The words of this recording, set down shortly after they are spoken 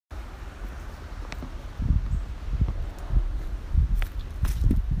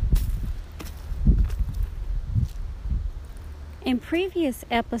In previous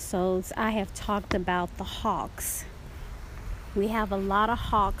episodes, I have talked about the hawks. We have a lot of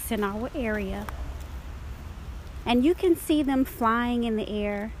hawks in our area, and you can see them flying in the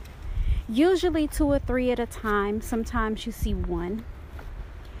air, usually 2 or 3 at a time. Sometimes you see one,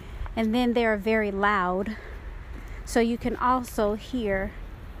 and then they are very loud, so you can also hear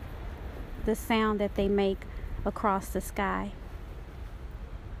the sound that they make across the sky.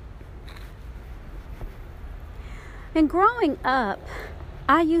 And growing up,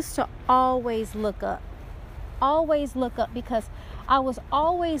 I used to always look up because I was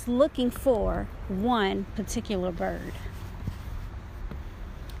always looking for one particular bird.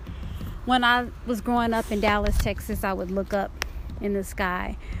 When I was growing up in Dallas, Texas, I would look up in the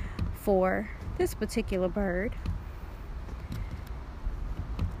sky for this particular bird.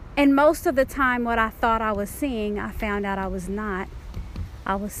 And most of the time, what I thought I was seeing, I found out I was not.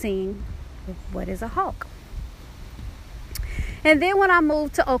 I was seeing what is a hawk. And then when I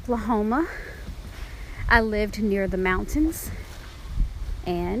moved to Oklahoma, I lived near the mountains,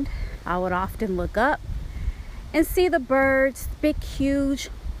 and I would often look up and see the birds, big, huge,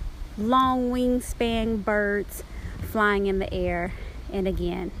 long wingspan birds flying in the air. And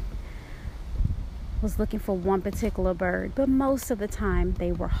again, was looking for one particular bird, but most of the time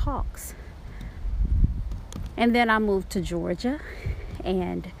they were hawks. And then I moved to Georgia,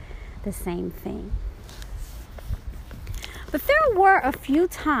 and the same thing. But there were a few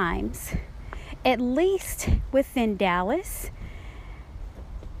times, at least within Dallas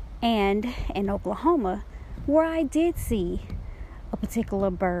and in Oklahoma, where I did see a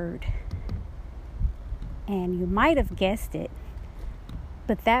particular bird. And you might have guessed it,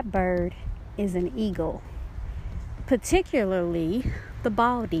 but that bird is an eagle, particularly the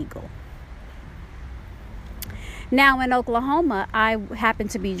bald eagle. Now in Oklahoma, I happened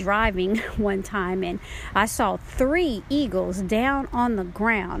to be driving one time, and I saw 3 eagles down on the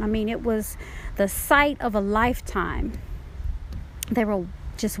ground. I mean, it was the sight of a lifetime. They were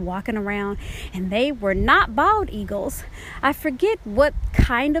just walking around, and they were not bald eagles. I forget what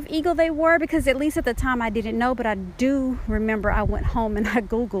kind of eagle they were, because at least at the time I didn't know, but I do remember I went home and I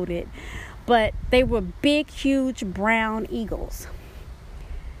Googled it. But they were big, huge brown eagles.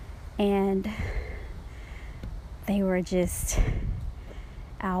 And they were just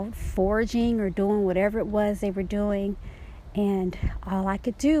out foraging or doing whatever it was they were doing. And all I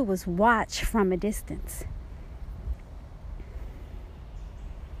could do was watch from a distance.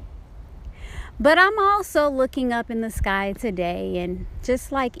 But I'm also looking up in the sky today, and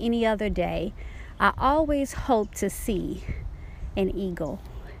just like any other day, I always hope to see an eagle.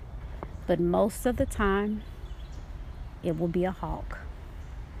 But most of the time, it will be a hawk.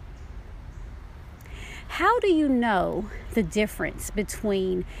 How do you know the difference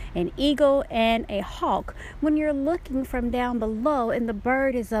between an eagle and a hawk when you're looking from down below and the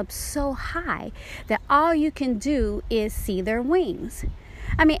bird is up so high that all you can do is see their wings?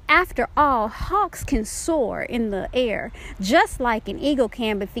 I mean, after all, hawks can soar in the air just like an eagle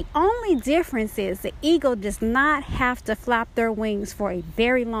can, but the only difference is the eagle does not have to flap their wings for a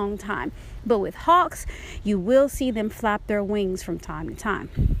very long time. But with hawks, you will see them flap their wings from time to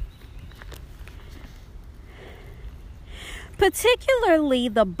time. Particularly,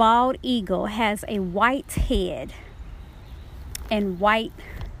 the bald eagle has a white head and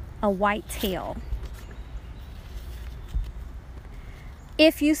a white tail.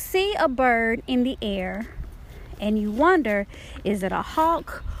 If you see a bird in the air and you wonder, is it a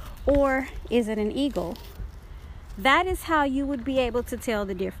hawk or is it an eagle? That is how you would be able to tell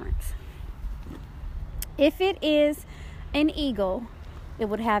the difference. If it is an eagle, it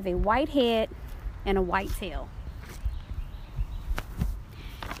would have a white head and a white tail.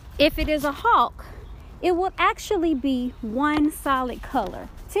 If it is a hawk, it will actually be one solid color,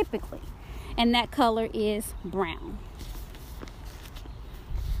 typically, and that color is brown.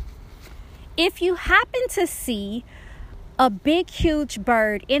 If you happen to see a big, huge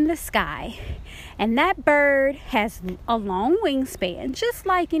bird in the sky, and that bird has a long wingspan, just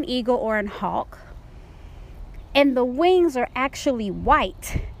like an eagle or an hawk, and the wings are actually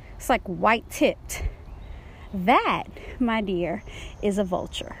white, it's like white tipped, that, my dear, is a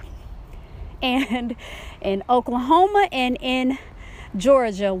vulture. And in Oklahoma and in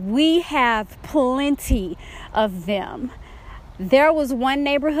Georgia, we have plenty of them. There was one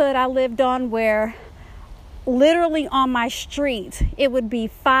neighborhood I lived on where literally on my street, it would be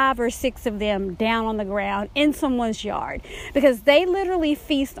 5 or 6 of them down on the ground in someone's yard, because they literally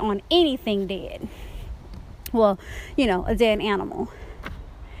feast on anything dead. Well, a dead animal.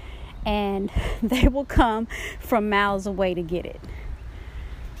 And they will come from miles away to get it.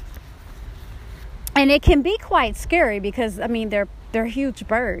 And it can be quite scary because, I mean, they're huge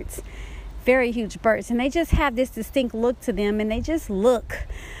birds, very huge birds. And they just have this distinct look to them. And they just look,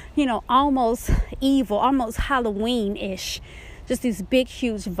 almost evil, almost Halloween-ish. Just these big,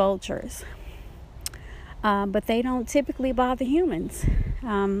 huge vultures. But they don't typically bother humans.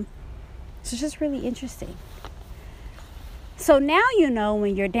 So it's just really interesting. So now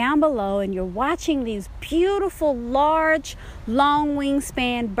when you're down below and you're watching these beautiful, large, long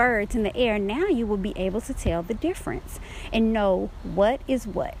wingspan birds in the air, now you will be able to tell the difference and know what is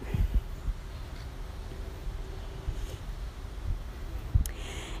what.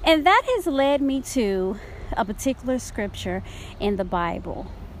 And that has led me to a particular scripture in the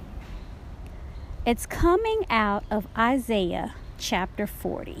Bible. It's coming out of Isaiah chapter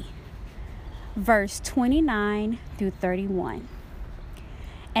 40. Verse 29 through 31.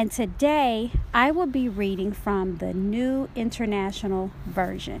 And today I will be reading from the New International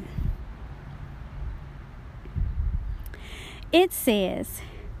Version. It says,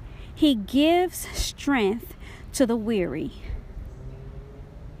 "He gives strength to the weary,"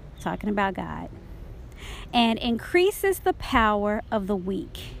 talking about God, "and increases the power of the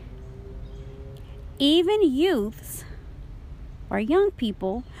weak. Even youths," or young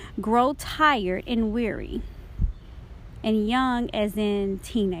people, "grow tired and weary," and young as in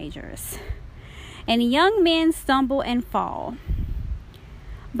teenagers, "and young men stumble and fall.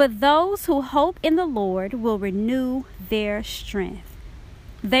 But those who hope in the Lord will renew their strength.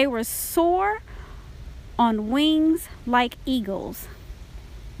 They will soar on wings like eagles.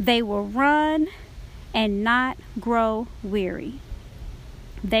 They will run and not grow weary.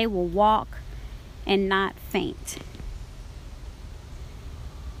 They will walk and not faint."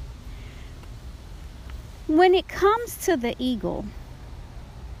 When it comes to the eagle,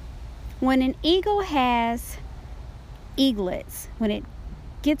 when an eagle has eaglets, when it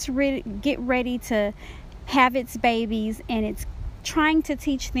get ready to have its babies and it's trying to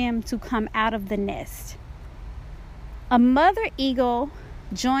teach them to come out of the nest, a mother eagle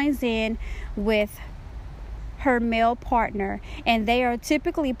joins in with her male partner, and they are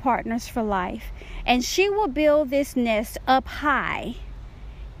typically partners for life, and she will build this nest up high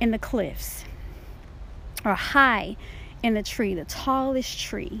in the cliffs, or high in the tree, the tallest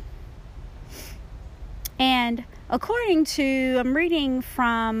tree. And according to, I'm reading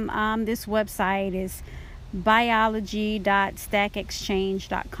from this website is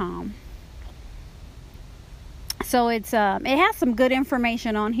biology.stackexchange.com. So it has some good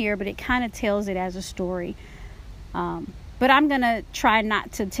information on here, but it kind of tells it as a story. But I'm going to try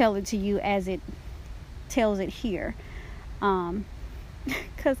not to tell it to you as it tells it here.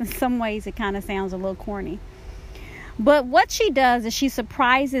 Because in some ways it kind of sounds a little corny. But what she does is she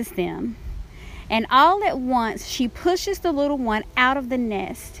surprises them. And all at once, she pushes the little one out of the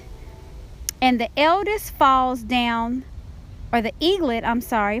nest. And the eldest falls down, or the eaglet,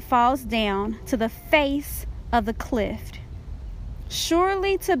 falls down to the face of the cliff,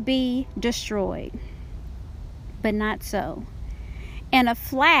 surely to be destroyed. But not so. In a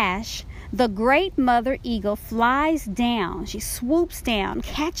flash, the great mother eagle flies down. She swoops down,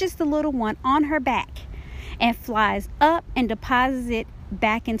 catches the little one on her back, and flies up and deposits it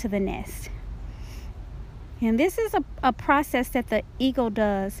back into the nest. And this is a process that the eagle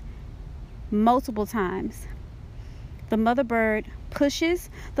does multiple times. The mother bird pushes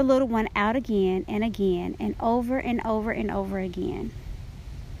the little one out again and again, and over and over and over again.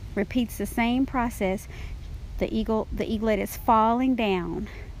 Repeats the same process. The eaglet is falling down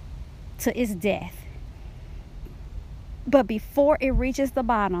to its death. But before it reaches the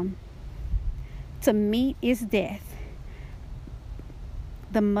bottom to meet its death,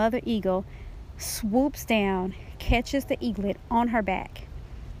 the mother eagle swoops down, catches the eaglet on her back,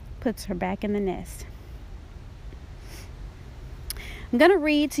 puts her back in the nest. I'm going to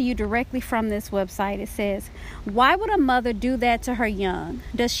read to you directly from this website. It says, "Why would a mother do that to her young?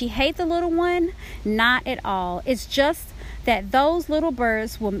 Does she hate the little one? Not at all. It's just that those little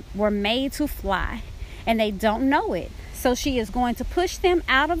birds were made to fly, and they don't know it. So she is going to push them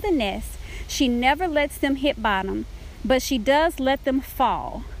out of the nest. She never lets them hit bottom, but she does let them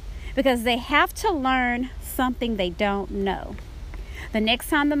fall, because they have to learn something they don't know. The next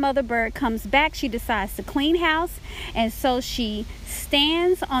time the mother bird comes back, she decides to clean house, and so she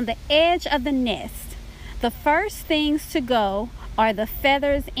stands on the edge of the nest. The first things to go are the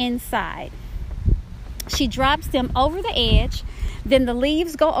feathers inside. She drops them over the edge, then the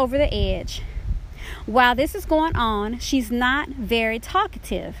leaves go over the edge. While this is going on, she's not very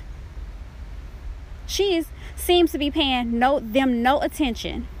talkative. She seems to be paying them no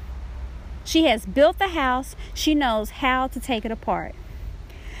attention. She has built the house. She knows how to take it apart.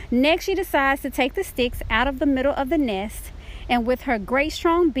 Next, she decides to take the sticks out of the middle of the nest, and with her great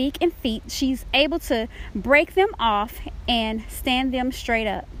strong beak and feet, she's able to break them off and stand them straight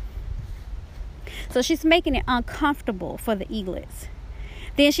up. So she's making it uncomfortable for the eaglets.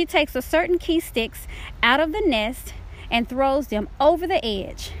 Then she takes a certain key sticks out of the nest and throws them over the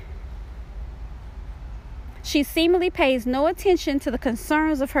edge. She seemingly pays no attention to the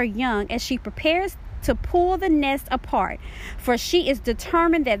concerns of her young as she prepares to pull the nest apart, for she is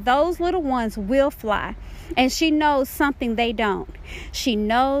determined that those little ones will fly, and she knows something they don't. She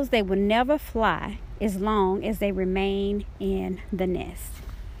knows they will never fly as long as they remain in the nest.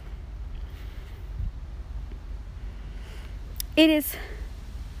 It is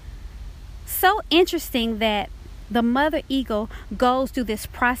so interesting that the mother eagle goes through this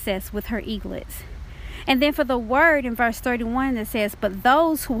process with her eaglets. And then for the word in verse 31 that says, "But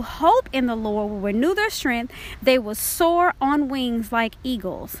those who hope in the Lord will renew their strength. They will soar on wings like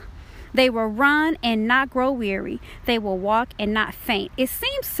eagles. They will run and not grow weary. They will walk and not faint." It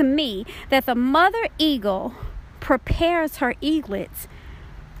seems to me that the mother eagle prepares her eaglets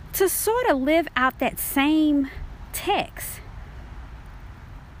to sort of live out that same text.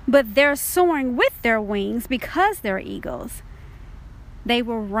 But they're soaring with their wings because they're eagles. They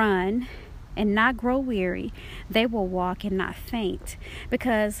will run and not grow weary. They will walk and not faint.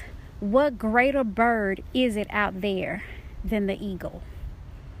 Because what greater bird is it out there than the eagle?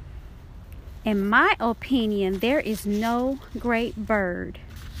 In my opinion, there is no great bird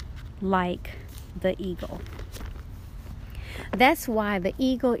like the eagle. That's why the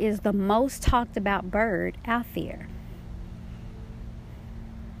eagle is the most talked about bird out there.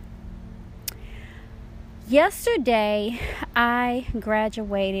 Yesterday, I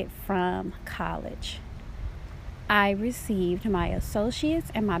graduated from college. I received my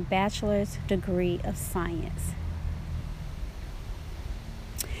associate's and my bachelor's degree of science.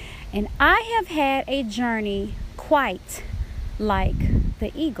 And I have had a journey quite like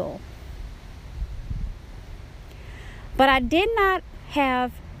the eagle. But I did not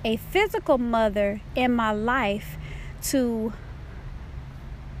have a physical mother in my life to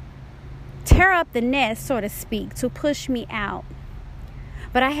tear up the nest, so to speak, to push me out.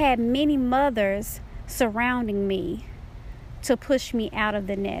 But I had many mothers surrounding me to push me out of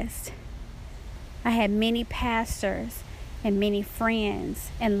the nest. I had many pastors and many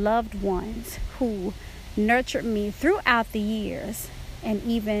friends and loved ones who nurtured me throughout the years and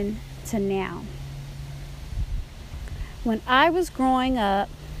even to now. When I was growing up,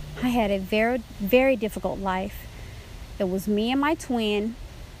 I had a very, very difficult life. It was me and my twin.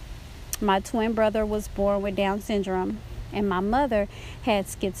 My twin brother was born with Down syndrome, and my mother had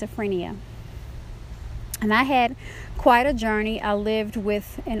schizophrenia. And I had quite a journey. I lived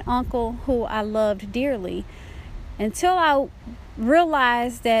with an uncle who I loved dearly until I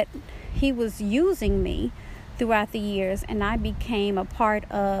realized that he was using me throughout the years, and I became a part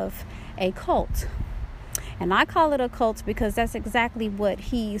of a cult. And I call it a cult because that's exactly what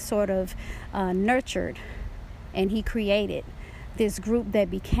he sort of nurtured and he created. This group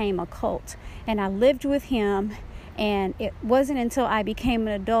that became a cult. And I lived with him, and it wasn't until I became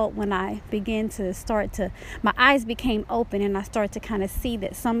an adult when I began to my eyes became open, and I started to kind of see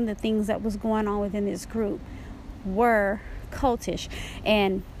that some of the things that was going on within this group were cultish.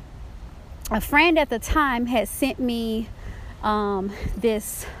 And a friend at the time had sent me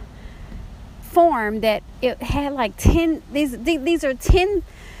this form that it had like 10, these are 10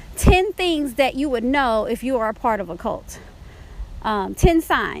 things that you would know if you are a part of a cult. 10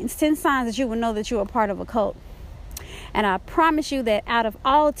 signs that you would know that you are part of a cult. And I promise you that out of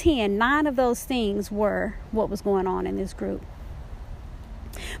all 10, 9 of those things were what was going on in this group.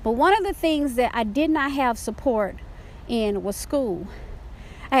 But one of the things that I did not have support in was school.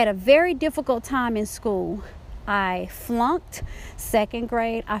 I had a very difficult time in school. I flunked 2nd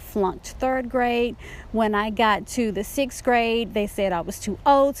grade. I flunked 3rd grade. When I got to the 6th grade, they said I was too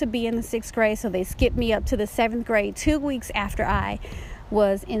old to be in the 6th grade, so they skipped me up to the 7th grade 2 weeks after I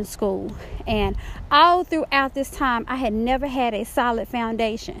was in school. And all throughout this time, I had never had a solid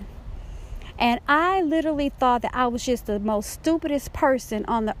foundation. And I literally thought that I was just the most stupidest person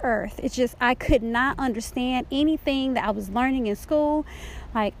on the earth. It's just I could not understand anything that I was learning in school.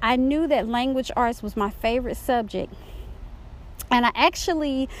 Like, I knew that language arts was my favorite subject. And I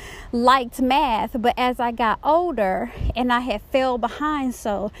actually liked math, but as I got older and I had fell behind,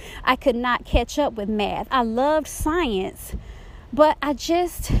 so I could not catch up with math. I loved science, but I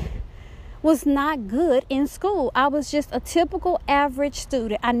just was not good in school. I was just a typical average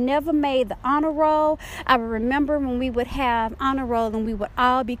student. I never made the honor roll. I remember when we would have honor roll and we would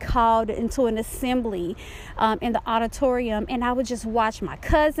all be called into an assembly in the auditorium, and I would just watch my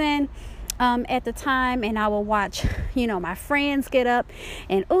cousin at the time, and I would watch, my friends get up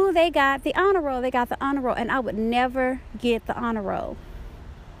and, they got the honor roll, and I would never get the honor roll.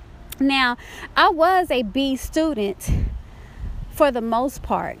 Now, I was a B student for the most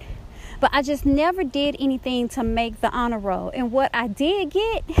part, but I just never did anything to make the honor roll. And what I did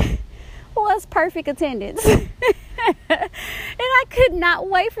get was perfect attendance. And I could not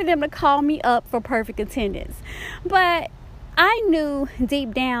wait for them to call me up for perfect attendance. But I knew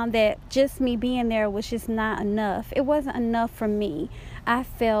deep down that just me being there was just not enough. It wasn't enough for me. I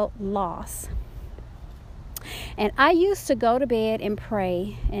felt lost. And I used to go to bed and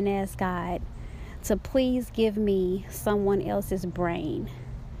pray and ask God to please give me someone else's brain,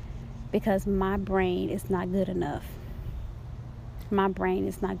 because my brain is not good enough. My brain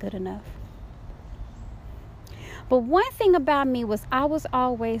is not good enough. But one thing about me was I was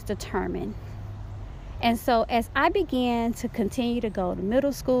always determined. And so as I began to continue to go to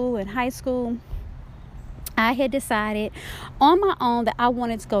middle school and high school, I had decided on my own that I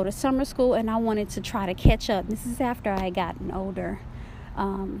wanted to go to summer school and I wanted to try to catch up. This is after I had gotten older,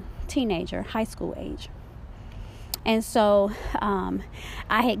 teenager, high school age. And so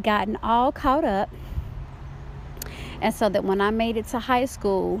I had gotten all caught up. And so that when I made it to high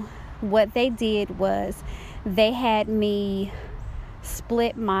school, what they did was they had me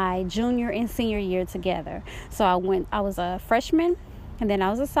split my junior and senior year together. So I was a freshman, and then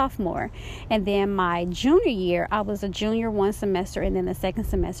I was a sophomore. And then my junior year, I was a junior one semester, and then the second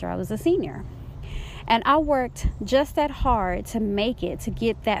semester, I was a senior. And I worked just that hard to make it, to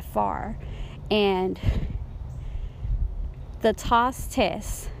get that far. And the TOS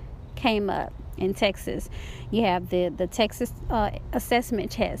test came up in Texas. You have the Texas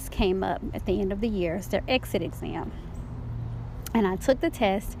assessment test came up at the end of the year. It's their exit exam. And I took the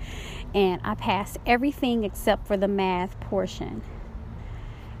test and I passed everything except for the math portion.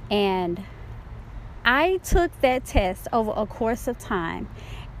 And I took that test over a course of time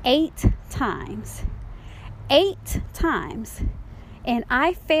 8 times. 8 times. And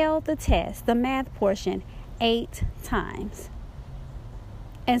I failed the test, the math portion, 8 times.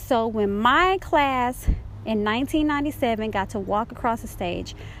 And so when my class in 1997 got to walk across the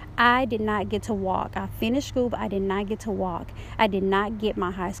stage, I did not get to walk. I finished school, but I did not get to walk. I did not get my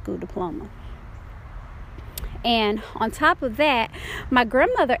high school diploma. And on top of that, my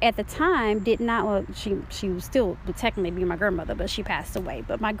grandmother at the time did not, well, she was still would technically be my grandmother, but she passed away.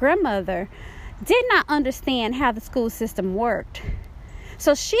 But my grandmother did not understand how the school system worked.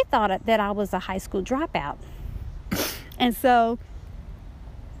 So she thought that I was a high school dropout. And so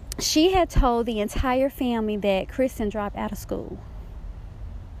she had told the entire family that Kristen dropped out of school.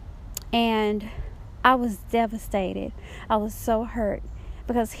 And I was devastated. I was so hurt.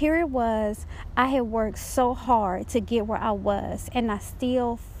 Because here it was, I had worked so hard to get where I was, and I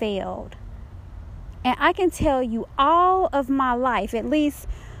still failed. And I can tell you all of my life, at least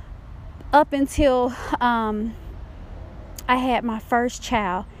up until I had my first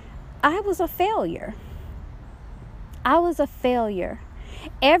child, I was a failure. I was a failure.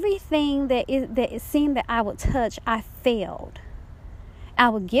 Everything that it seemed that I would touch, I failed. I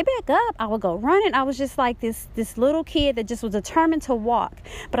would get back up. I would go running. I was just like this little kid that just was determined to walk.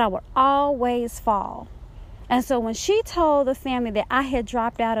 But I would always fall. And so when she told the family that I had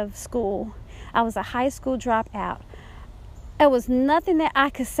dropped out of school, I was a high school dropout, there was nothing that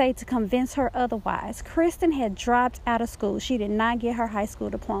I could say to convince her otherwise. Kristen had dropped out of school. She did not get her high school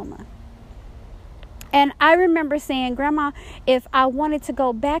diploma. And I remember saying, Grandma, if I wanted to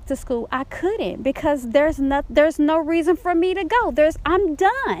go back to school, I couldn't, because there's no reason for me to go. I'm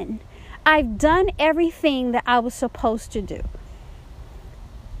done. I've done everything that I was supposed to do.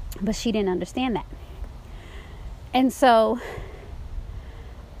 But she didn't understand that. And so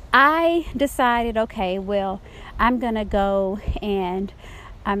I decided, okay, well, I'm going to go, and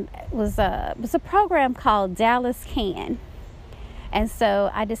it was a program called Dallas Can. And so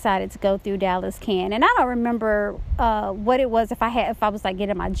I decided to go through Dallas Can. And I don't remember what it was, if I was like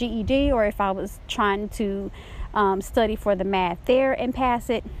getting my GED, or if I was trying to study for the math there and pass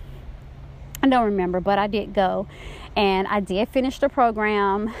it. I don't remember, but I did go. And I did finish the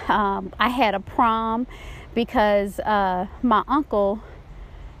program. I had a prom because my uncle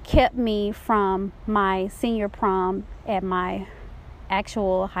kept me from my senior prom at my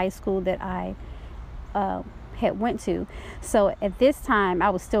actual high school that I had went to. So at this time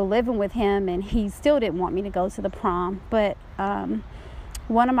I was still living with him, and he still didn't want me to go to the prom. But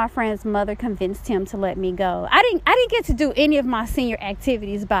one of my friend's mother convinced him to let me go. I didn't get to do any of my senior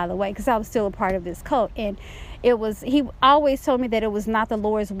activities, by the way, because I was still a part of this cult. And he always told me that it was not the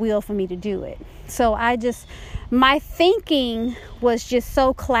Lord's will for me to do it. So my thinking was just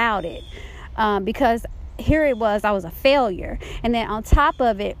so clouded, because here it was, I was a failure. And then on top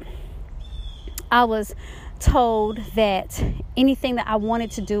of it, I was told that anything that I wanted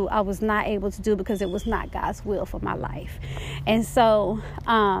to do, I was not able to do because it was not God's will for my life. And so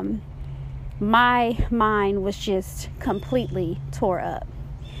my mind was just completely tore up.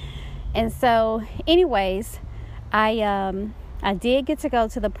 And so anyways, I did get to go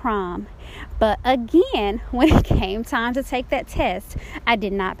to the prom, but again, when it came time to take that test, I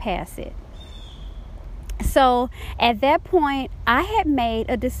did not pass it. So at that point, I had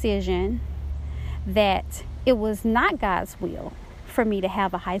made a decision that it was not God's will for me to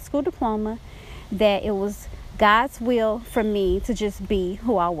have a high school diploma, that it was God's will for me to just be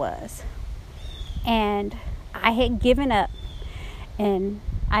who I was. And I had given up, and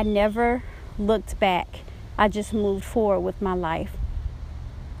I never looked back. I just moved forward with my life.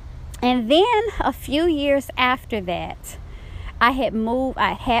 And then a few years after that, I had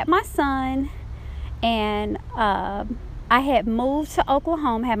my son, and I had moved to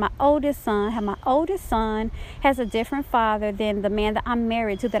Oklahoma, had my oldest son. My oldest son has a different father than the man that I'm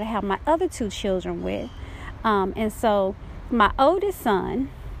married to, that I have my other 2 children with. And so my oldest son,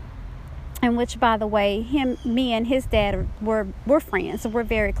 in which, by the way, me and his dad were friends, so we're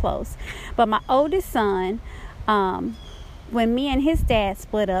very close. But my oldest son, when me and his dad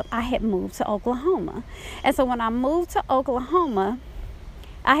split up, I had moved to Oklahoma. And so when I moved to Oklahoma,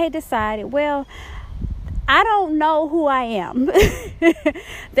 I had decided, well, I don't know who I am.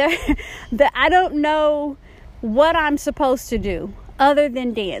 I don't know what I'm supposed to do other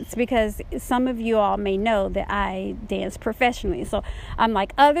than dance, because some of you all may know that I dance professionally. So I'm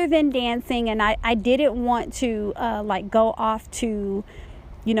like, other than dancing, and I didn't want to go off to,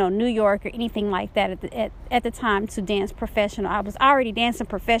 New York or anything like that at the time to dance professional. I was already dancing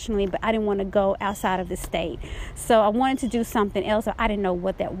professionally, but I didn't want to go outside of the state. So I wanted to do something else. I didn't know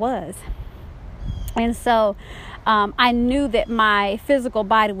what that was. And so I knew that my physical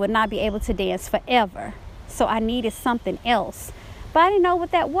body would not be able to dance forever. So I needed something else, but I didn't know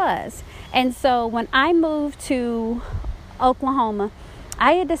what that was. And so when I moved to Oklahoma,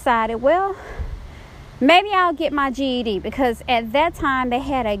 I had decided, well, maybe I'll get my GED, because at that time they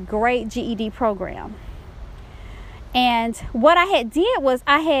had a great GED program. And what I had did was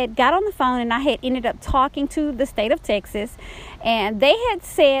I had got on the phone, and I had ended up talking to the state of Texas, and they had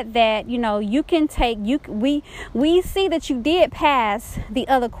said that, you can take, we see that you did pass the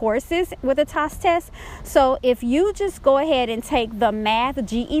other courses with the TOS test. So if you just go ahead and take the math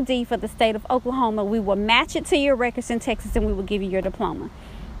GED for the state of Oklahoma, we will match it to your records in Texas, and we will give you your diploma.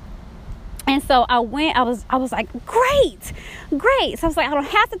 And so I was like, great. So I was like, I don't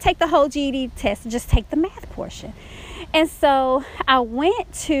have to take the whole GED test, just take the math portion. And so I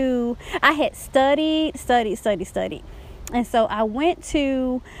had studied. And so I went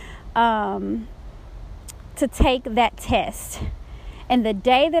to take that test. And the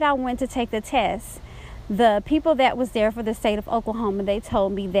day that I went to take the test, the people that was there for the state of Oklahoma, they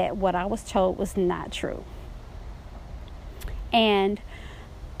told me that what I was told was not true. And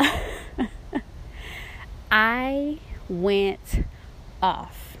I went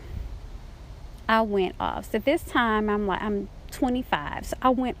off. So this time I'm 25. So I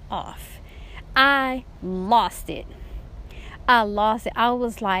went off. I lost it. I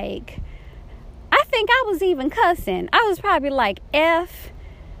was like, I think I was even cussing. I was probably like, F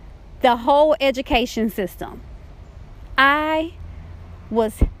the whole education system. I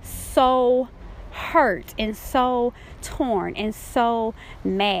was so hurt and so torn and so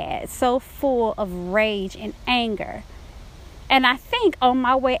mad, so full of rage and anger. And I think on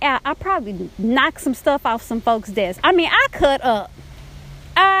my way out, I probably knocked some stuff off some folks' desks. I mean, I cut up.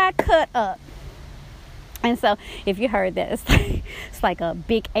 And so if you heard that, it's like a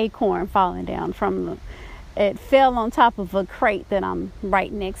big acorn falling down it fell on top of a crate that I'm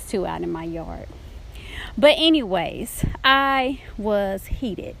right next to out in my yard. But anyways, I was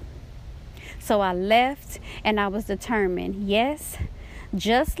heated. So I left, and I was determined, yes,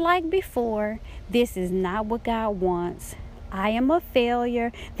 just like before, this is not what God wants. I am a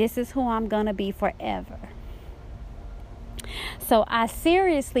failure. This is who I'm going to be forever. So I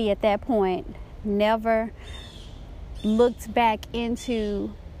seriously, at that point, never looked back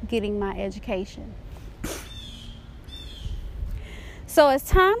into getting my education. So as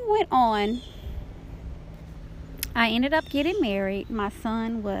time went on, I ended up getting married. My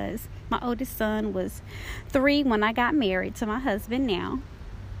oldest son was 3 when I got married to my husband now.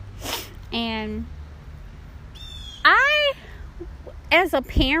 And as a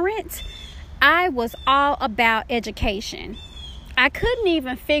parent, I was all about education. I couldn't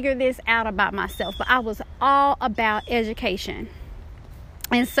even figure this out about myself, but I was all about education.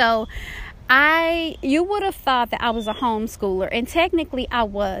 And so you would have thought that I was a homeschooler, and technically I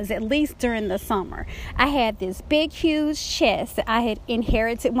was, at least during the summer. I had this big, huge chest that I had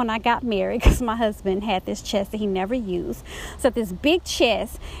inherited when I got married, because my husband had this chest that he never used. So this big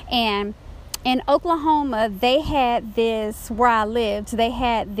chest, and in Oklahoma, they had this, where I lived, they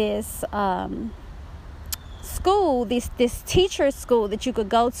had this school, this teacher school that you could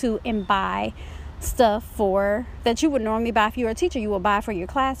go to and buy stuff for, that you would normally buy if you were a teacher, you would buy for your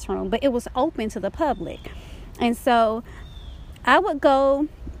classroom, but it was open to the public. And so I would go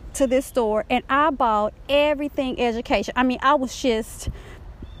to this store and I bought everything education. I mean, it was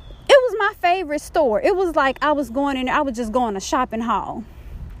my favorite store. It was like I was going in there, I would just go on a shopping haul.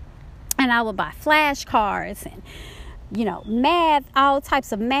 And I would buy flashcards and, math, all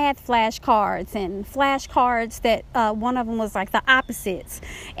types of math flashcards, and flashcards that one of them was like the opposites.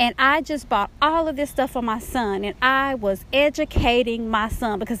 And I just bought all of this stuff for my son, and I was educating my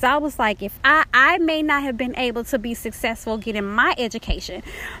son, because I was like, if I may not have been able to be successful getting my education,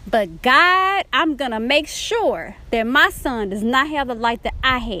 but God, I'm going to make sure that my son does not have the life that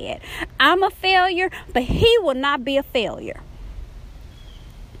I had. I'm a failure, but he will not be a failure.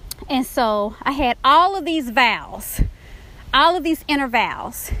 And so I had all of these vows, all of these inner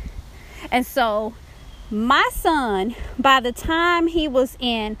vows. And so my son, by the time he was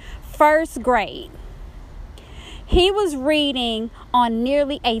in first grade, he was reading on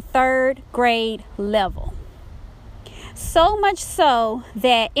nearly a third grade level. So much so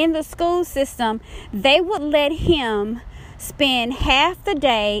that in the school system, they would let him spend half the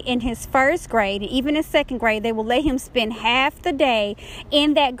day in his first grade, and even in second grade, they will let him spend half the day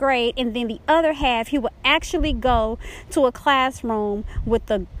in that grade, and then the other half, he will actually go to a classroom with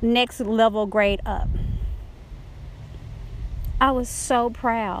the next level grade up. I was so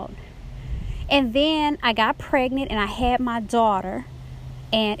proud. And then I got pregnant and I had my daughter,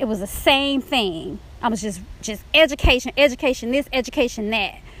 and it was the same thing. I was just education, this, education,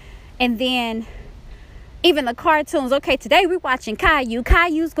 that. And then even the cartoons. Okay, today we're watching Caillou.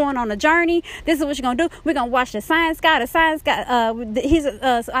 Caillou's going on a journey. This is what you're going to do. We're going to watch the science guy. The science guy,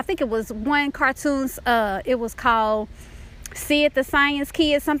 I think it was one cartoons, it was called See It, the Science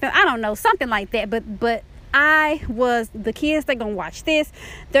Kid, something. I don't know, something like that. But I was the kids. They're going to watch this.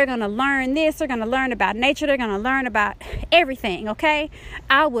 They're going to learn this. They're going to learn about nature. They're going to learn about everything, okay?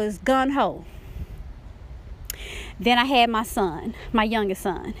 I was gun-ho. Then I had my son, my youngest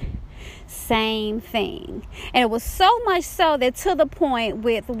son. Same thing. And it was so much so that to the point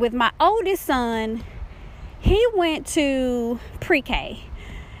with my oldest son, he went to pre-K.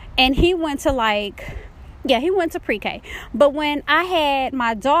 And he went to pre-K. But when I had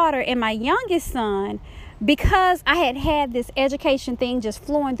my daughter and my youngest son, because I had this education thing just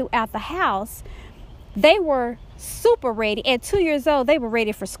flowing throughout the house, they were super ready. At 2 years old, they were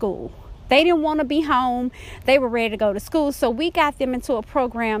ready for school. They didn't want to be home. They were ready to go to school. So we got them into a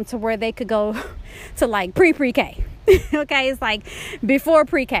program to where they could go to like pre-K. Okay, it's like before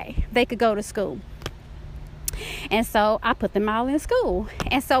pre-K, they could go to school. And so I put them all in school.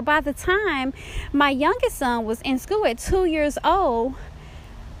 And so by the time my youngest son was in school at 2 years old,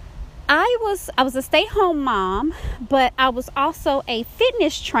 I was a stay-home mom, but I was also a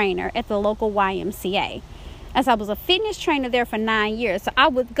fitness trainer at the local YMCA. As I was a fitness trainer there for 9 years. So I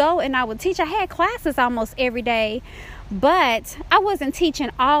would go and I would teach. I had classes almost every day, but I wasn't teaching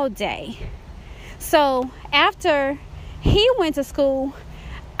all day. So after he went to school,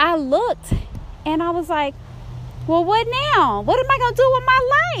 I looked and I was like, well, what now? What am I going to do with my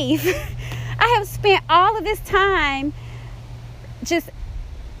life? I have spent all of this time just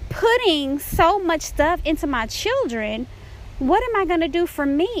putting so much stuff into my children. What am I going to do for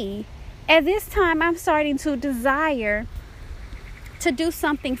me? At this time, I'm starting to desire to do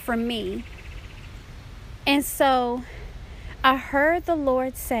something for me. And so I heard the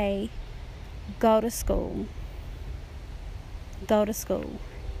Lord say, go to school. Go to school.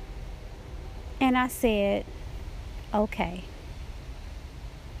 And I said, okay.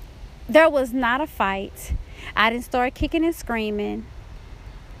 There was not a fight. I didn't start kicking and screaming.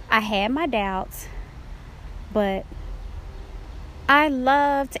 I had my doubts, but I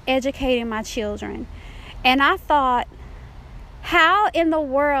loved educating my children. And I thought, how in the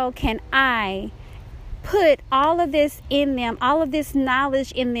world can I put all of this in them, all of this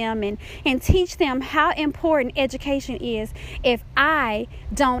knowledge in them, and teach them how important education is if I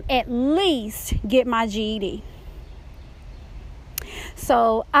don't at least get my GED?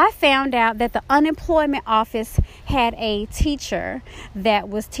 So I found out that the unemployment office had a teacher that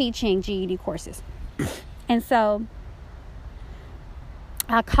was teaching GED courses. And so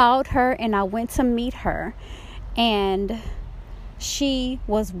I called her and I went to meet her, and she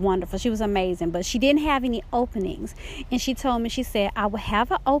was wonderful. She was amazing, but she didn't have any openings. And she told me, she said, I will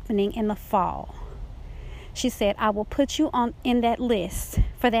have an opening in the fall. She said, I will put you on in that list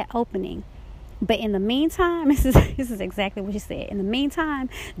for that opening. But in the meantime, this is exactly what she said. In the meantime,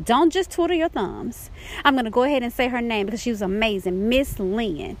 don't just twiddle your thumbs. I'm going to go ahead and say her name because she was amazing. Miss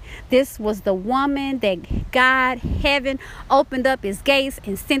Lynn. This was the woman that God, heaven, opened up his gates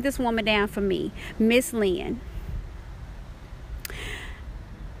and sent this woman down for me. Miss Lynn.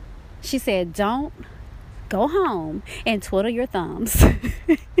 She said, don't go home and twiddle your thumbs.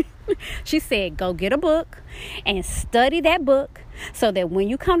 She said, go get a book and study that book so that when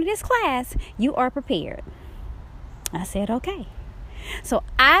you come to this class, you are prepared. I said, okay. So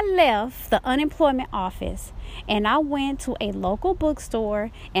I left the unemployment office and I went to a local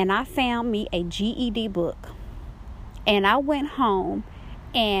bookstore and I found me a GED book. And I went home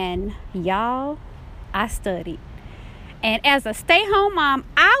and y'all, I studied. And as a stay-home mom,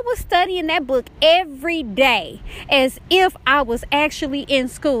 I was studying that book every day as if I was actually in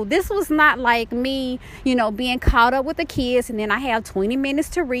school. This was not like me, being caught up with the kids and then I have 20 minutes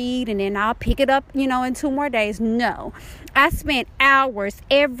to read and then I'll pick it up, in 2 more days. No, I spent hours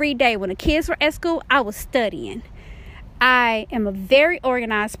every day. When the kids were at school, I was studying. I am a very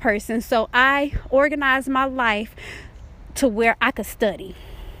organized person, so I organized my life to where I could study.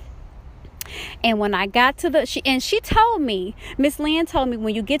 And when I got to she told me, Miss Lynn told me,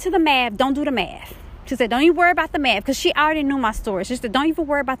 when you get to the math, don't do the math. She said, don't even worry about the math, because she already knew my story. She said, don't even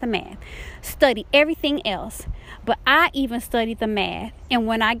worry about the math. Study everything else. But I even studied the math. And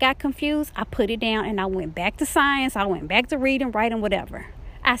when I got confused, I put it down and I went back to science. I went back to reading, writing, whatever.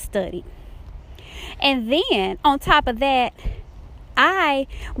 I studied. And then on top of that, I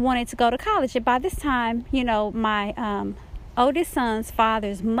wanted to go to college. And by this time, my oldest son's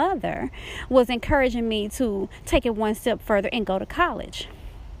father's mother was encouraging me to take it one step further and go to college.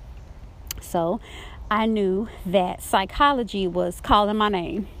 So I knew that psychology was calling my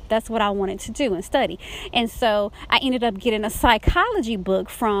name. That's what I wanted to do and study. And so I ended up getting a psychology book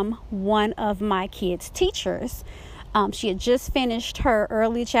from one of my kids' teachers. She had just finished her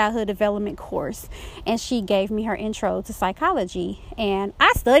early childhood development course, and she gave me her intro to psychology, and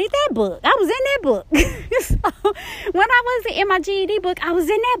I studied that book. I was in that book. So when I wasn't in my GED book, I was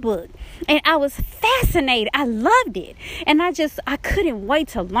in that book, and I was fascinated. I loved it, and I couldn't wait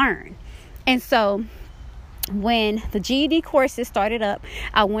to learn. And so when the GED courses started up,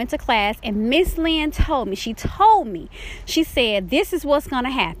 I went to class, and Miss Lynn told me, she said, this is what's going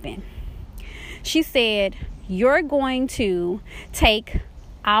to happen. She said, you're going to take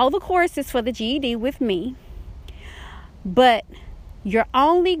all the courses for the GED with me, but you're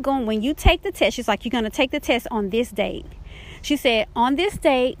only going, when you take the test, she's like, you're going to take the test on this date. She said, on this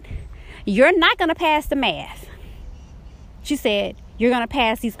date, you're not going to pass the math. She said, you're going to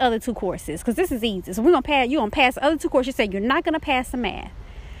pass these other 2 courses because this is easy. So you're going to pass the other 2 courses. She said, you're not going to pass the math.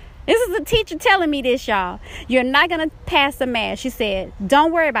 This is the teacher telling me this, y'all. You're not going to pass the math. She said,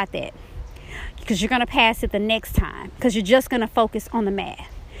 don't worry about that, because you're going to pass it the next time, because you're just going to focus on the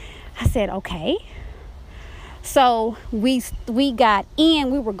math. I said, okay. So we got in,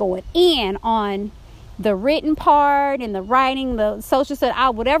 we were going in on the written part and the writing, the social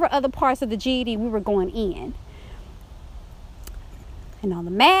studies, whatever other parts of the GED, we were going in. And on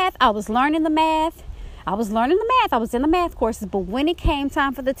the math, I was learning the math. I was in the math courses. But when it came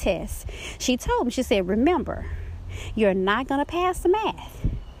time for the test, she told me, she said, remember, you're not going to pass the math.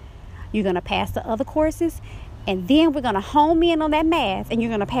 You're going to pass the other courses, and then we're going to home in on that math, and you're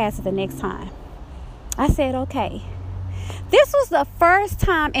going to pass it the next time. I said, okay. This was the first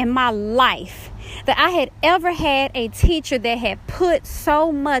time in my life that I had ever had a teacher that had put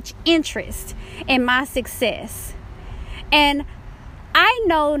so much interest in my success. And I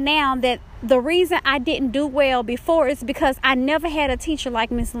know now that the reason I didn't do well before is because I never had a teacher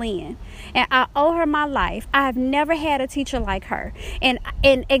like Miss Lynn, and I owe her my life. I've never had a teacher like her, and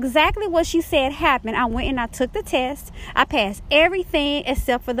exactly what she said happened. I went and I took the test. I passed everything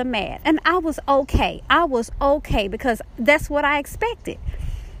except for the math, and I was okay. Because that's what I expected.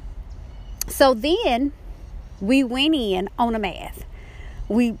 So then we went in on the math.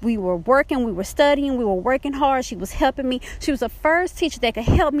 We were working, we were studying, we were working hard. She was helping me. She was the first teacher that could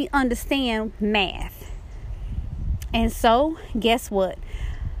help me understand math. And so, guess what?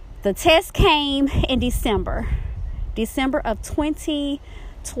 The test came in December of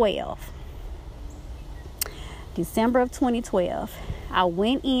 2012. December of 2012, I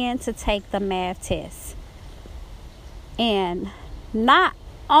went in to take the math test. And not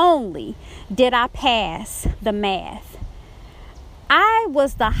only did I pass the math, I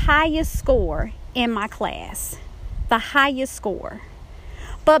was the highest score in my class. The highest score.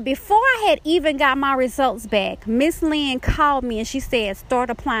 But before I had even got my results back, Miss Lynn called me and she said, start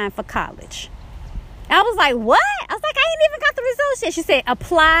applying for college. I was like, what? I was like, I ain't even got the results yet. She said,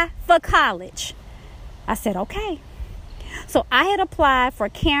 apply for college. I said, okay. So I had applied for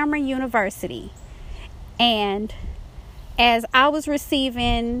Cameron University. And as I was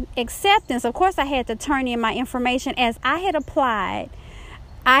receiving acceptance, of course I had to turn in my information. As I had applied,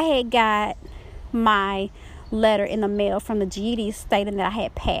 I had got my letter in the mail from the GED stating that I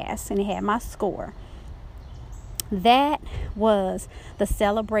had passed and it had my score. That was the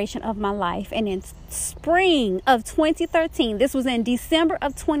celebration of my life. And in spring of 2013, this was in December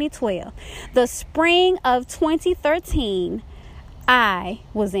of 2012, the spring of 2013, I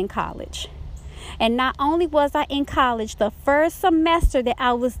was in college. And not only was I in college, the first semester that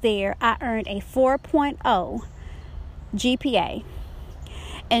I was there, I earned a 4.0 GPA.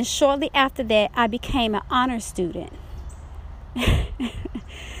 And shortly after that, I became an honor student.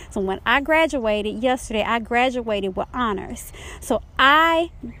 So when I graduated yesterday, I graduated with honors. So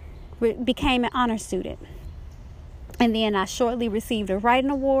I became an honor student. And then I shortly received a writing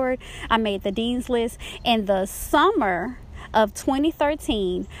award. I made the dean's list. In the summer of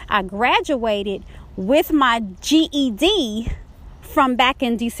 2013, I graduated with my GED from back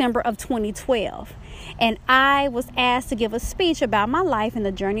in December of 2012. And I was asked to give a speech about my life and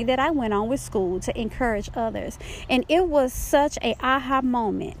the journey that I went on with school to encourage others. And it was such a aha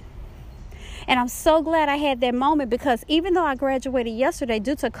moment. And I'm so glad I had that moment, because even though I graduated yesterday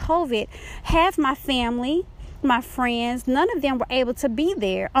due to COVID, half my family, my friends, none of them were able to be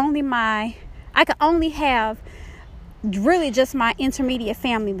there. I could only have really just my intermediate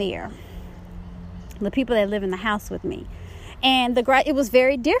family there. The people that live in the house with me. And it was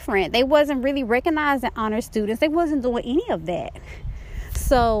very different. They wasn't really recognizing honor students. They wasn't doing any of that.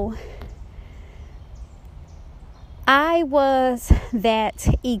 So I was that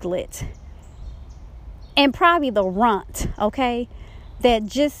eaglet. And probably the runt, okay, that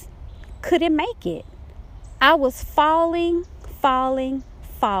just couldn't make it. I was falling,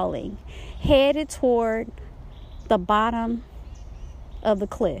 headed toward the bottom of the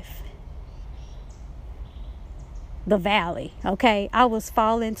cliff. The valley, okay? I was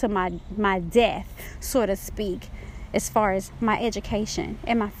falling to my death, so to speak, as far as my education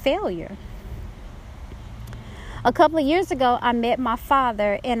and my failure. A couple of years ago, I met my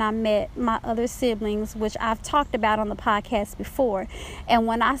father and I met my other siblings, which I've talked about on the podcast before. And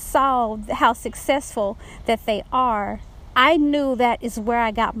when I saw how successful that they are, I knew that is where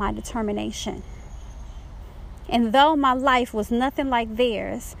I got my determination. And though my life was nothing like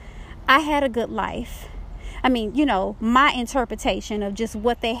theirs, I had a good life. I mean, my interpretation of just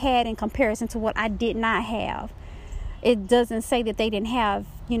what they had in comparison to what I did not have. It doesn't say that they didn't have,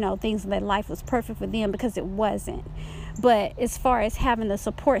 things that life was perfect for them, because it wasn't. But as far as having the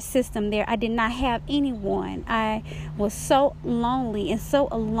support system there, I did not have anyone. I was so lonely and so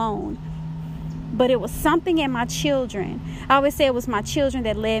alone. But it was something in my children. I always say it was my children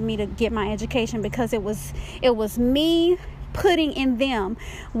that led me to get my education, because it was me putting in them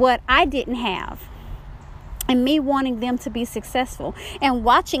what I didn't have. And me wanting them to be successful, and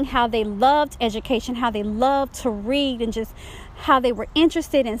watching how they loved education, how they loved to read, and just how they were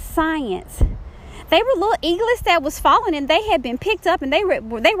interested in science. They were little eaglets that was falling, and they had been picked up, and they were out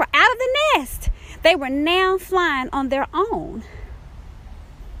of the nest. They were now flying on their own.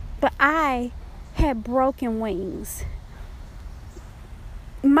 But I had broken wings.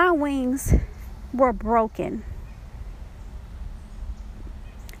 My wings were broken.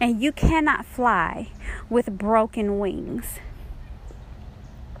 And you cannot fly with broken wings.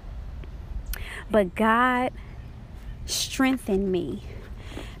 But God strengthened me,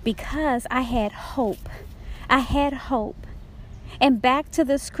 because I had hope. I had hope. And back to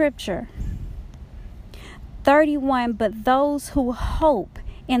the scripture, 31, but those who hope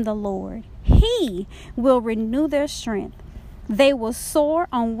in the Lord, He will renew their strength. They will soar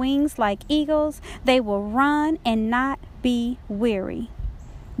on wings like eagles. They will run and not be weary.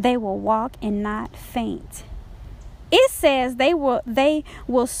 They will walk and not faint. It says they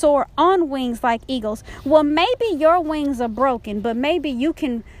will soar on wings like eagles. Well, maybe your wings are broken, but maybe you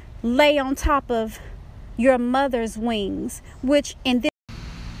can lay on top of your mother's wings, which in this.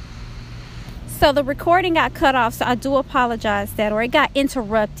 So the recording got cut off, so I do apologize that, or it got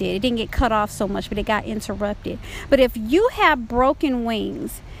interrupted. It didn't get cut off so much, but it got interrupted. But if you have broken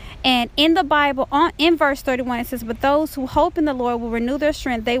wings, and in the Bible, in verse 31, it says, but those who hope in the Lord will renew their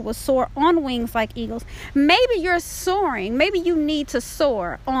strength. They will soar on wings like eagles. Maybe you're soaring. Maybe you need to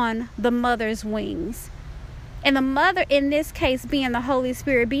soar on the mother's wings. And the mother, in this case, being the Holy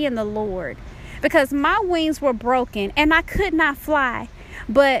Spirit, being the Lord. Because my wings were broken and I could not fly.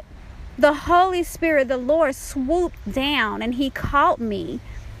 But the Holy Spirit, the Lord, swooped down and he caught me.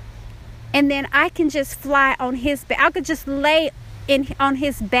 And then I can just fly on his back. I could just lay on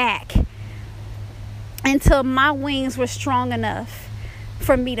his back until my wings were strong enough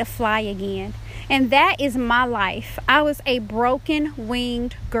for me to fly again. And that is my life. I was a broken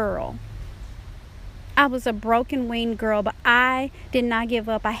winged girl. But I did not give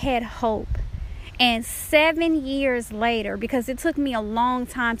up. I had hope. And 7 years later, because it took me a long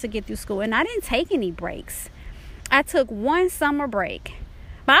time to get through school, and I didn't take any breaks. I took one summer break.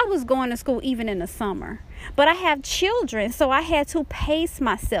 But I was going to school even in the summer. But I have children, so I had to pace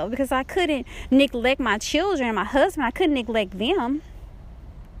myself because I couldn't neglect my children and my husband. I couldn't neglect them.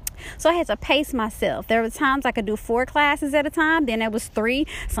 So I had to pace myself. There were times I could do 4 classes at a time. Then it was 3.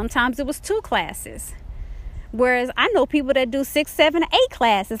 Sometimes it was 2 classes. Whereas I know people that do 6, 7, 8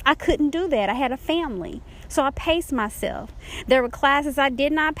 classes. I couldn't do that. I had a family. So I paced myself. There were classes I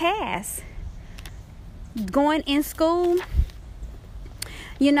did not pass. Going in school,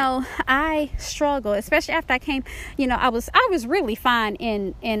 I struggled, especially after I came. I was really fine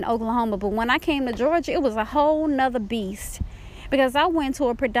in Oklahoma. But when I came to Georgia, it was a whole nother beast. Because I went to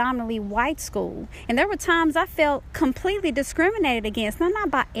a predominantly white school. And there were times I felt completely discriminated against. Not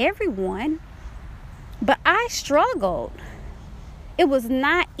by everyone. But I struggled. It was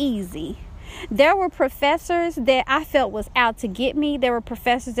not easy. There were professors that I felt was out to get me. There were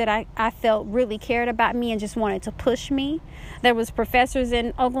professors that I felt really cared about me and just wanted to push me. There was professors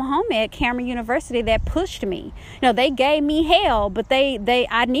in Oklahoma at Cameron University that pushed me. They gave me hell, but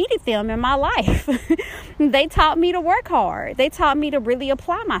I needed them in my life. They taught me to work hard. They taught me to really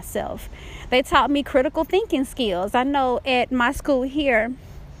apply myself. They taught me critical thinking skills. I know at my school here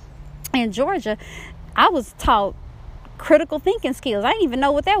in Georgia, I was taught critical thinking skills. I didn't even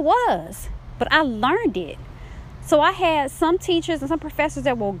know what that was, but I learned it. So I had some teachers and some professors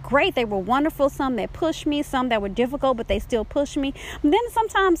that were great. They were wonderful. Some that pushed me, some that were difficult, but they still pushed me. But then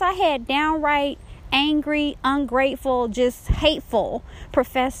sometimes I had downright angry, ungrateful, just hateful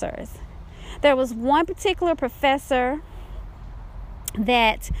professors. There was one particular professor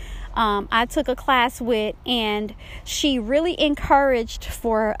that I took a class with, and she really encouraged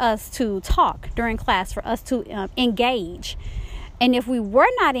for us to talk during class, for us to engage. And if we were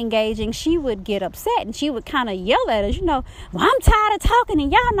not engaging, she would get upset and she would kind of yell at us, well, I'm tired of talking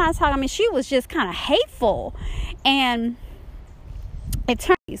and y'all not talking. I mean, she was just kind of hateful. And it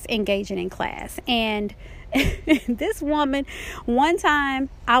turned out engaging in class. And this woman, one time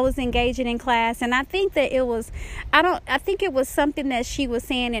I was engaging in class, and I think that I think it was something that she was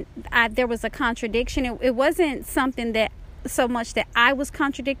saying, and there was a contradiction. It wasn't something that so much that I was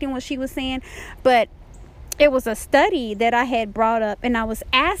contradicting what she was saying, but it was a study that I had brought up, and I was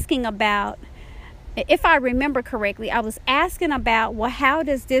asking about, if I remember correctly, I was asking about, well, how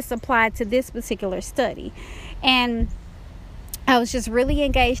does this apply to this particular study? And I was just really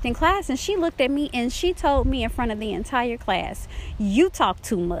engaged in class, and she looked at me and she told me in front of the entire class, "You talk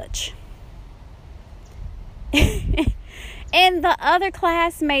too much." And the other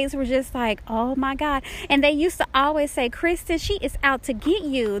classmates were just like, oh my God. And they used to always say, "Kristen, she is out to get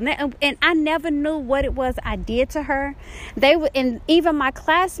you." And I never knew what it was I did to her. And even my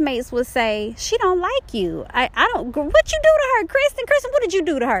classmates would say, "She don't like you. I don't, what you do to her, Kristen? Kristen, what did you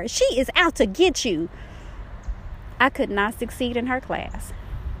do to her? She is out to get you." I could not succeed in her class.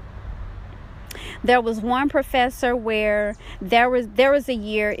 There was one professor where there was a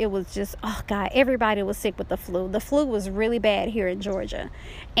year, it was just, oh God, everybody was sick with the flu. The flu was really bad here in Georgia.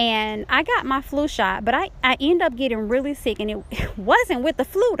 And I got my flu shot, but I ended up getting really sick. And it wasn't with the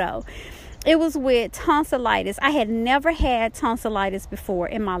flu though. It was with tonsillitis. I had never had tonsillitis before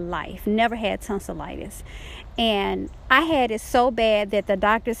in my life. Never had tonsillitis. And I had it so bad that the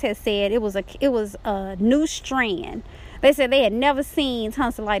doctors had said it was a new strand. They said they had never seen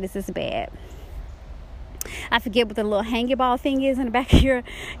tonsillitis this bad. I forget what the little hanging ball thing is in the back of your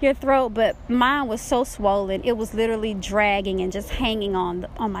throat, but mine was so swollen. It was literally dragging and just hanging on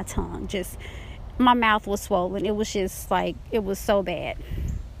my tongue. Just, my mouth was swollen. It was just like, it was so bad.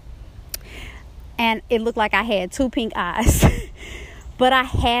 And it looked like I had 2 pink eyes. But I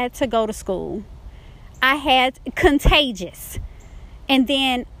had to go to school. I had contagious. And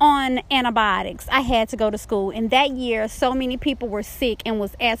then on antibiotics, I had to go to school. And that year, so many people were sick and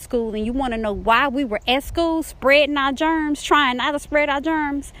was at school. And you want to know why we were at school, spreading our germs, trying not to spread our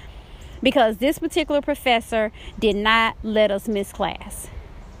germs? Because this particular professor did not let us miss class.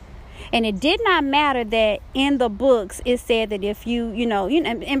 And it did not matter that in the books, it said that if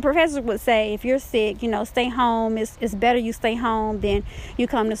and professors would say, if you're sick, stay home. It's better you stay home than you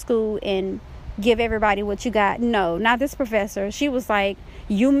come to school and give everybody what you got. No, not this professor. She was like,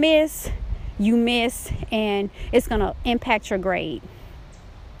 you miss, and it's going to impact your grade.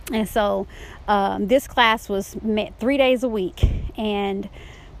 And so this class was met 3 days a week, and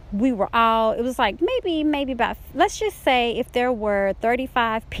we were all, it was like maybe about, let's just say if there were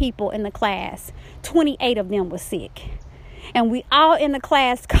 35 people in the class, 28 of them were sick. And we all in the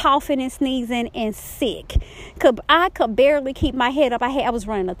class coughing and sneezing and sick. I could barely keep my head up. I was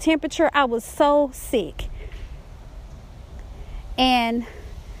running a temperature. I was so sick. And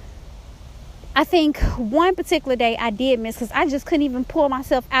I think one particular day I did miss because I just couldn't even pull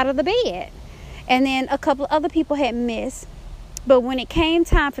myself out of the bed. And then a couple of other people had missed. But when it came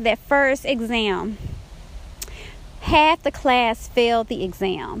time for that first exam, half the class failed the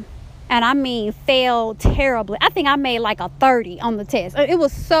exam. And I mean, failed terribly. I think I made like a 30 on the test. It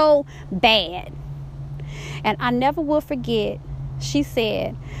was so bad. And I never will forget, she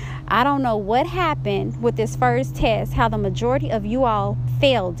said, I don't know what happened with this first test, how the majority of you all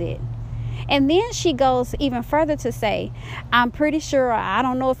failed it. And then she goes even further to say, I'm pretty sure, I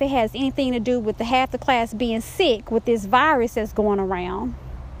don't know if it has anything to do with the half the class being sick with this virus that's going around.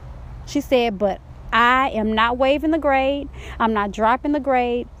 She said, but I am not waiving the grade. I'm not dropping the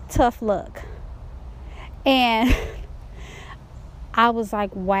grade. Tough luck. And I was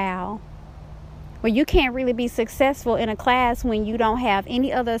like, wow. Well, you can't really be successful in a class when you don't have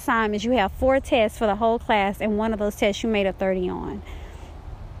any other assignments. You have 4 tests for the whole class, and one of those tests you made a 30 on.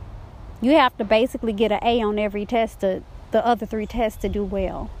 You have to basically get an A on every test, the other 3 tests to do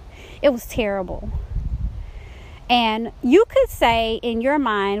well. It was terrible. And you could say in your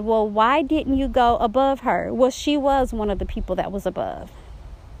mind, well, why didn't you go above her? Well, she was one of the people that was above.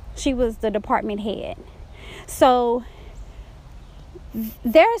 She was the department head. So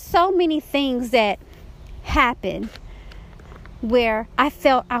there are so many things that happened where I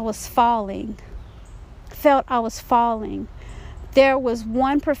felt I was falling. There was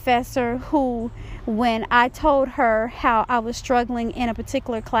one professor who, when I told her how I was struggling in a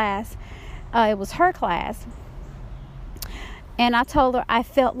particular class, it was her class, and I told her I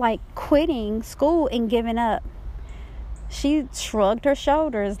felt like quitting school and giving up. She shrugged her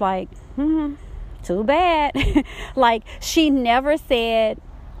shoulders like, too bad. Like, she never said,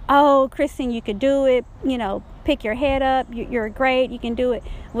 oh, Kristen, you could do it. Pick your head up. You're great. You can do it.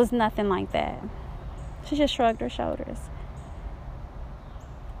 It was nothing like that. She just shrugged her shoulders.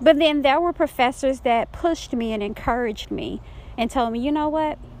 But then there were professors that pushed me and encouraged me and told me, you know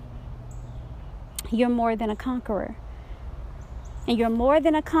what? You're more than a conqueror. And you're more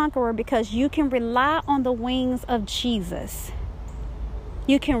than a conqueror because you can rely on the wings of Jesus.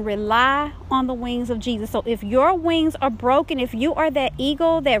 You can rely on the wings of Jesus. So if your wings are broken, if you are that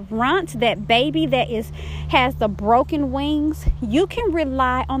eagle, that runt, that baby that has the broken wings, you can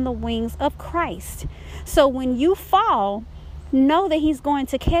rely on the wings of Christ. So when you fall, know that he's going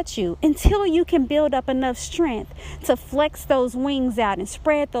to catch you until you can build up enough strength to flex those wings out and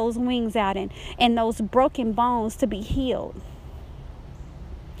spread those wings out and those broken bones to be healed.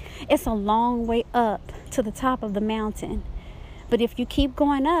 It's a long way up to the top of the mountain. But if you keep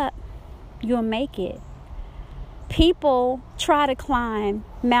going up, you'll make it. People try to climb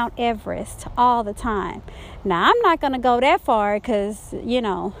Mount Everest all the time. Now, I'm not going to go that far because,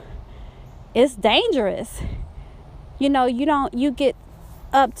 it's dangerous. You get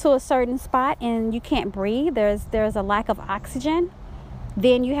up to a certain spot and you can't breathe. There's a lack of oxygen.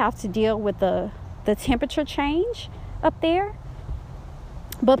 Then you have to deal with the temperature change up there.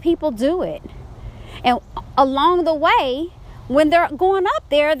 But people do it. And along the way, when they're going up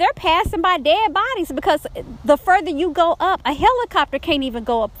there, they're passing by dead bodies because the further you go up, a helicopter can't even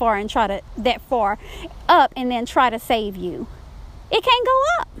go up far and that far up and then try to save you. It can't go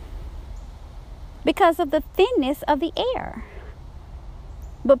up because of the thinness of the air.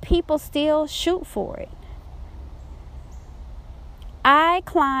 But people still shoot for it. I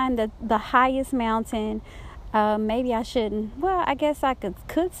climbed the highest mountain. Maybe I shouldn't. Well, I guess I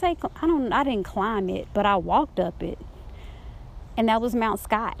could say I didn't climb it, but I walked up it. And that was Mount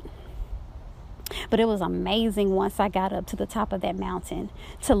Scott. But it was amazing once I got up to the top of that mountain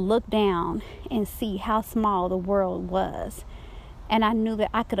to look down and see how small the world was. And I knew that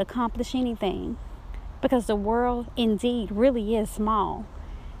I could accomplish anything. because the world indeed really is small.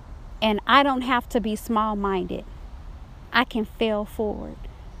 And I don't have to be small-minded. I can fail forward.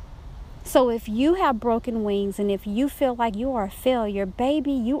 So if you have broken wings and if you feel like you are a failure,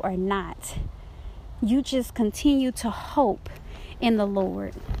 baby, you are not. You just continue to hope in the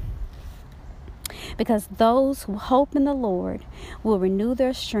Lord. Because those who hope in the Lord will renew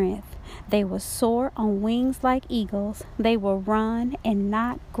their strength. They will soar on wings like eagles. They will run and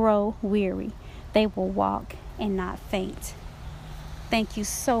not grow weary. They will walk and not faint. Thank you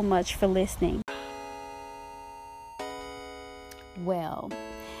so much for listening. Well,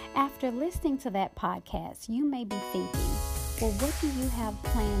 after listening to that podcast, you may be thinking, well, what do you have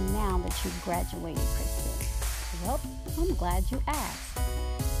planned now that you've graduated, Kristen? Well, I'm glad you asked.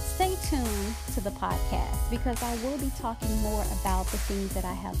 Stay tuned to the podcast because I will be talking more about the things that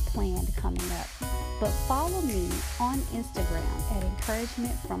I have planned coming up. But follow me on Instagram at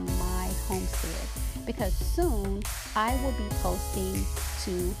Encouragement from My Homestead because soon I will be posting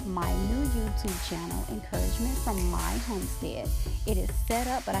to my new YouTube channel, Encouragement from My Homestead. It is set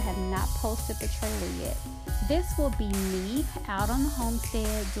up, but I have not posted the trailer yet. This will be me out on the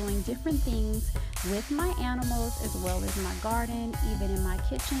homestead doing different things with my animals as well as my garden, even in my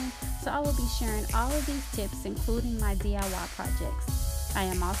kitchen. So I will be sharing all of these tips, including my DIY projects. I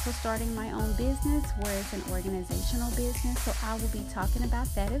am also starting my own business where it's an organizational business, so I will be talking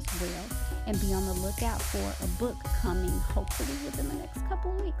about that as well and be on the lookout for a book coming hopefully within the next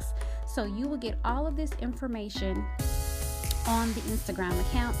couple of weeks. So you will get all of this information on the Instagram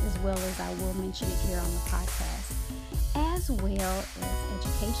account as well as I will mention it here on the podcast. As well as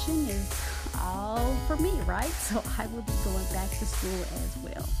education is all for me, right? So I will be going back to school as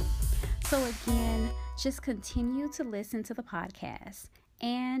well. So again, just continue to listen to the podcast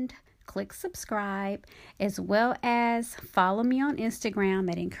and click subscribe, as well as follow me on Instagram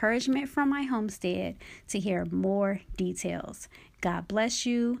at Encouragement from My Homestead to hear more details. God bless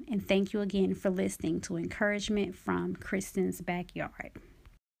you, and thank you again for listening to Encouragement from Kristen's Backyard.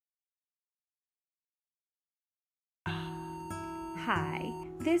 Hi,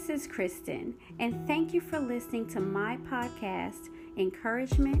 this is Kristen, and thank you for listening to my podcast,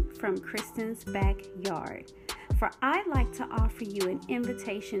 Encouragement from Kristen's Backyard. For I'd like to offer you an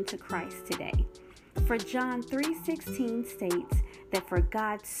invitation to Christ today. For John 3:16 states that for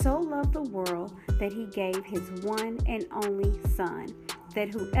God so loved the world that he gave his one and only Son, that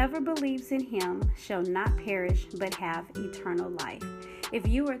whoever believes in him shall not perish but have eternal life. If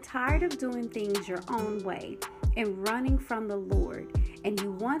you are tired of doing things your own way and running from the Lord, and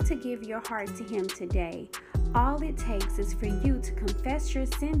you want to give your heart to him today, all it takes is for you to confess your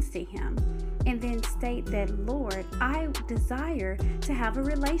sins to him and then state that, Lord, I desire to have a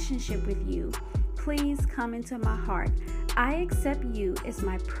relationship with you. Please come into my heart. I accept you as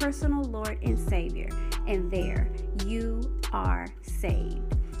my personal Lord and Savior. And there, you are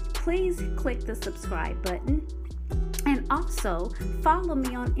saved. Please click the subscribe button. And also follow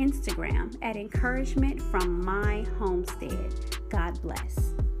me on Instagram at Encouragement from My Homestead. God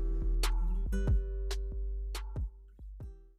bless.